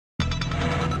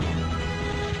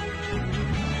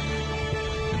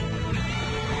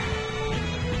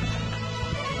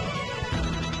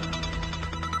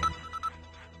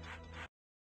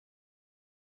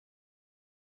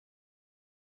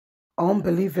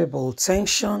Unbelievable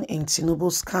tension in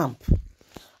Tinubu's camp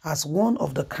as one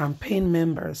of the campaign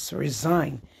members,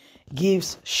 Resign,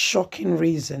 gives shocking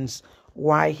reasons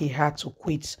why he had to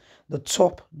quit the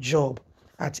top job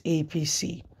at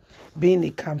APC. Being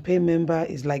a campaign member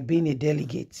is like being a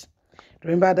delegate.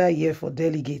 Remember that year for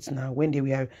delegates now when they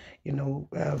were,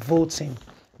 voting.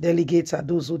 Delegates are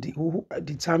those who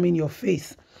determine your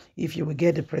faith if you will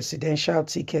get the presidential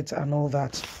ticket and all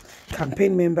that.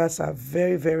 Campaign members are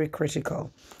very, very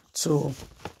critical to,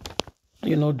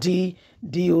 DOC,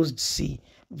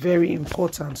 very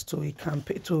important to a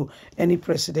campaign, to any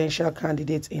presidential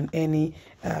candidate in any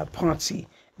party.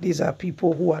 These are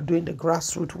people who are doing the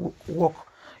grassroots work,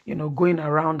 going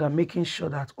around and making sure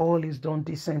that all is done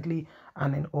decently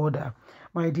and in order.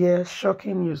 My dear,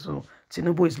 shocking news.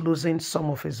 Tinubu is losing some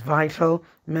of his vital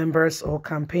members or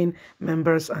campaign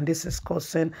members, and this is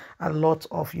causing a lot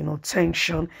of,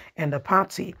 tension in the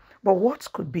party. But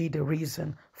what could be the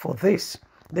reason for this?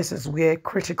 This is where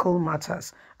critical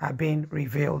matters are being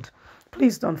revealed.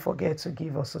 Please don't forget to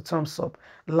give us a thumbs up,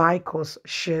 like us,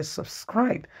 share,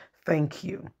 subscribe. Thank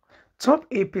you. Top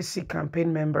APC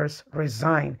campaign members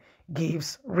resign,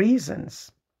 gives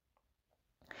reasons.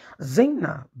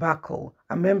 Zaina Bakal,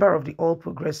 a member of the All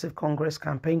Progressive Congress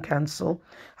Campaign Council,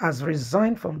 has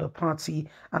resigned from the party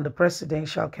and the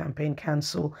Presidential Campaign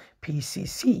Council,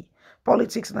 PCC.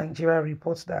 Politics Nigeria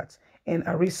reports that in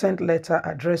a recent letter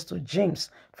addressed to James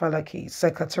Falaki,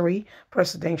 Secretary,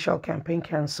 Presidential Campaign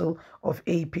Council of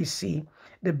APC,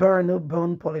 the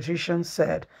Borno-born politician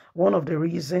said one of the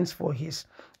reasons for his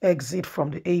exit from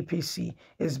the APC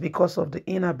is because of the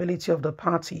inability of the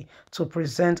party to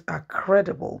present a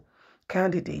credible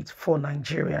candidate for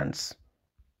Nigerians.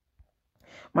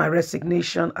 My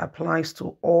resignation applies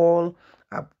to all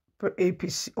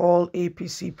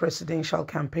APC Presidential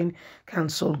Campaign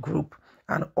Council Group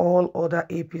and all other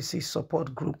APC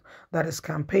support group that is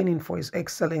campaigning for His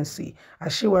Excellency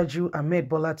Asiwaju Ahmed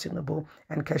Bola Tinubu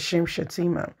and Kashim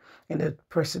Shettima in the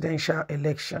presidential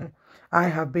election. I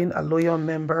have been a loyal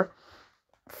member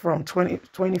from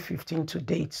 2015 to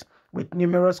date, with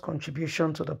numerous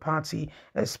contributions to the party,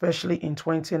 especially in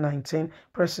 2019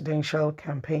 presidential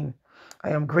campaign. I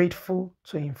am grateful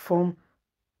to inform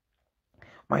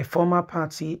my former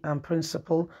party and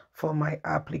principal for my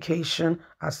application,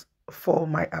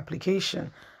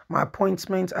 my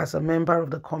appointment as a member of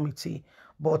the committee,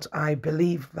 but I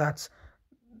believe that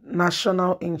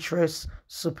national interest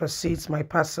supersedes my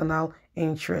personal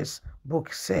interest,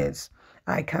 book says.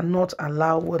 I cannot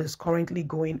allow what is currently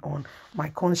going on. My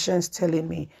conscience telling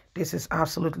me this is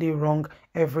absolutely wrong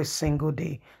every single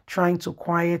day. Trying to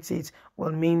quiet it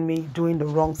will mean me doing the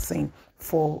wrong thing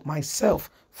for myself,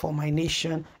 for my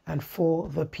nation, and for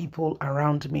the people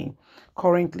around me.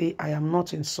 Currently, I am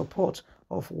not in support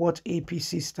of what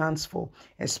APC stands for,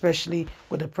 especially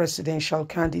with the presidential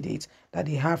candidate that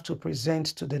they have to present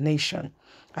to the nation.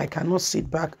 I cannot sit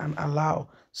back and allow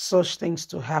such things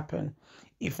to happen.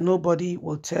 If nobody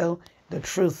will tell the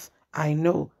truth, I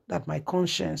know that my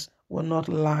conscience will not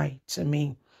lie to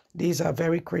me. These are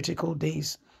very critical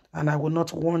days, and I will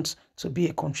not want to be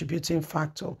a contributing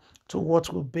factor to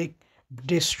what will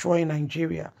destroy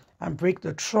Nigeria and break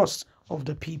the trust of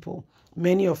the people.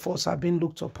 Many of us have been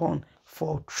looked upon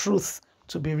for truth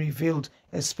to be revealed,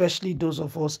 especially those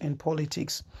of us in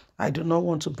politics. I do not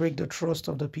want to break the trust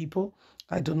of the people.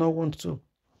 I do not want to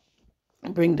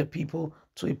bring the people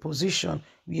to a position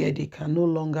where they can no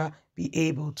longer be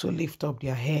able to lift up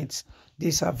their heads.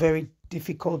 These are very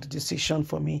difficult decisions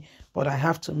for me, but I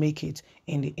have to make it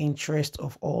in the interest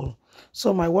of all.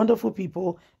 So my wonderful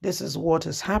people, this is what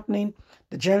is happening.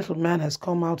 The gentleman has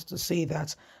come out to say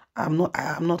that I am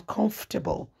not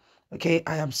comfortable. Okay,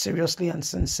 I am seriously and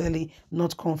sincerely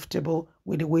not comfortable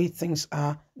with the way things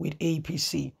are with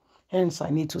APC. Hence, I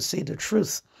need to say the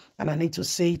truth, and I need to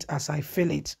say it as I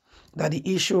feel it, that the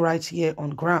issue right here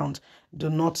on ground do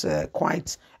not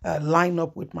quite line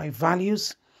up with my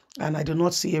values, and I do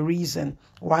not see a reason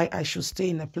why I should stay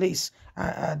in a place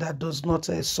that does not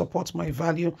support my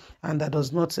value and that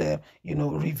does not,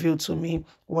 reveal to me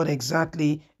what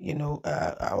exactly,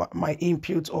 my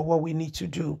input or what we need to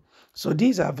do. So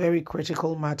these are very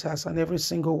critical matters, and every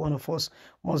single one of us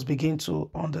must begin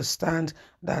to understand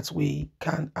that we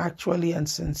can actually and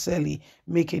sincerely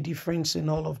make a difference in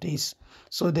all of this.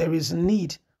 So there is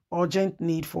urgent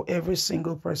need for every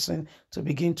single person to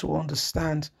begin to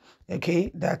understand,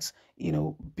 okay, that,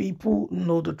 people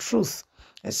know the truth,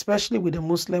 especially with the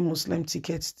Muslim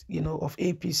tickets, of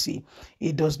APC.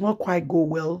 It does not quite go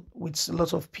well with a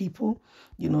lot of people.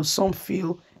 Some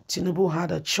feel Tinubu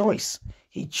had a choice.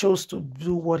 He chose to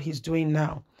do what he's doing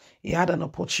now. He had an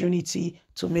opportunity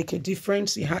to make a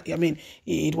difference.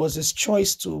 It was his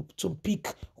choice to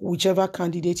pick whichever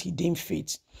candidate he deemed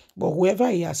fit. But whoever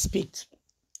he has picked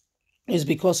is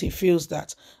because he feels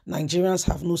that Nigerians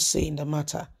have no say in the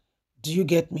matter. Do you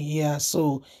get me here?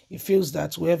 So he feels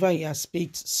that whoever he has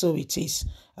picked, so it is.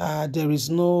 There's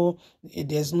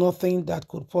nothing that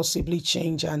could possibly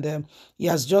change, and he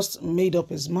has just made up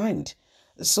his mind.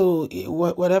 So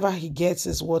whatever he gets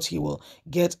is what he will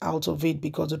get out of it,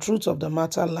 because the truth of the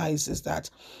matter lies is that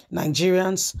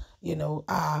Nigerians,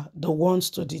 are the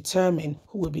ones to determine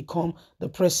who will become the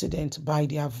president by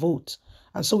their vote.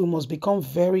 And so we must become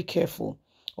very careful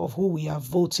of who we are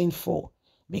voting for,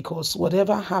 because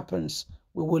whatever happens,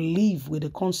 we will live with the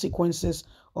consequences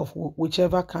of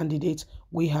whichever candidate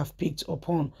we have picked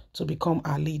upon to become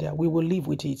our leader. We will live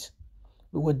with it.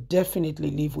 We will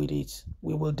definitely live with it.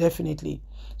 We will definitely.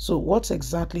 So what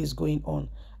exactly is going on?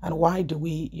 And why do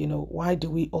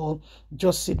we all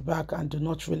just sit back and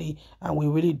we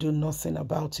really do nothing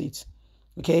about it?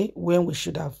 Okay, when we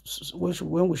should have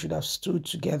stood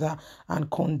together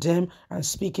and condemn and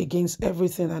speak against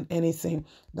everything and anything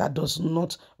that does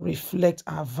not reflect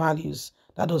our values,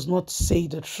 that does not say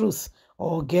the truth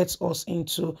or gets us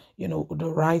into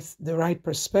the right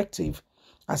perspective.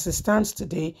 As it stands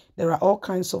today, there are all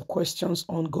kinds of questions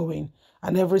ongoing,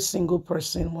 and every single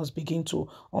person must begin to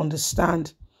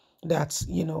understand that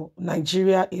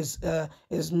Nigeria is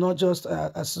not just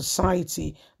a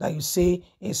society that you say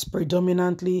is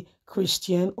predominantly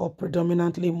Christian or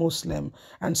predominantly Muslim,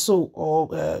 and so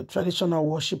or traditional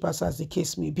worshippers, as the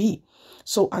case may be.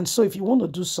 So if you want to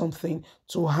do something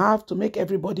to make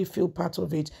everybody feel part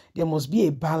of it, there must be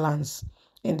a balance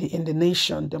in the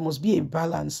nation. There must be a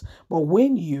balance. But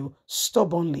when you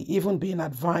stubbornly, even being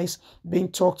advised, being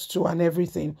talked to and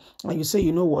everything, and you say,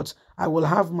 you know what, I will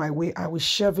have my way, I will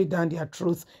shove it down their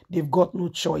throat, they've got no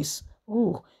choice.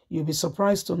 Oh, you'll be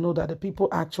surprised to know that the people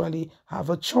actually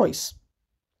have a choice.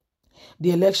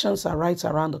 The elections are right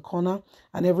around the corner,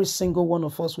 and every single one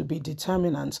of us will be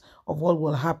determinants of what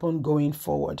will happen going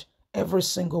forward. Every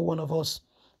single one of us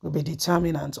will be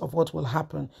determinant of what will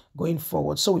happen going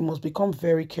forward. So we must become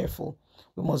very careful.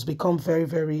 We must become very,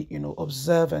 very,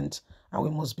 observant, and we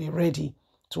must be ready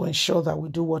to ensure that we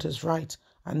do what is right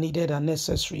and needed and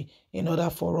necessary in order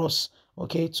for us,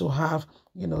 okay, to have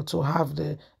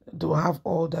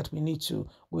all that we need to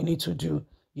do.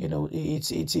 It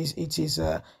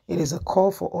is a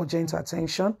call for urgent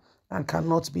attention and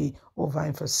cannot be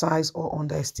overemphasized or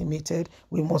underestimated.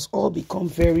 We must all become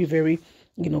very, very,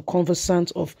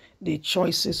 conversant of the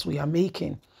choices we are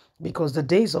making, because the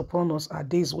days upon us are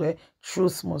days where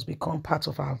truth must become part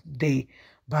of our day.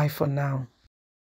 Bye for now.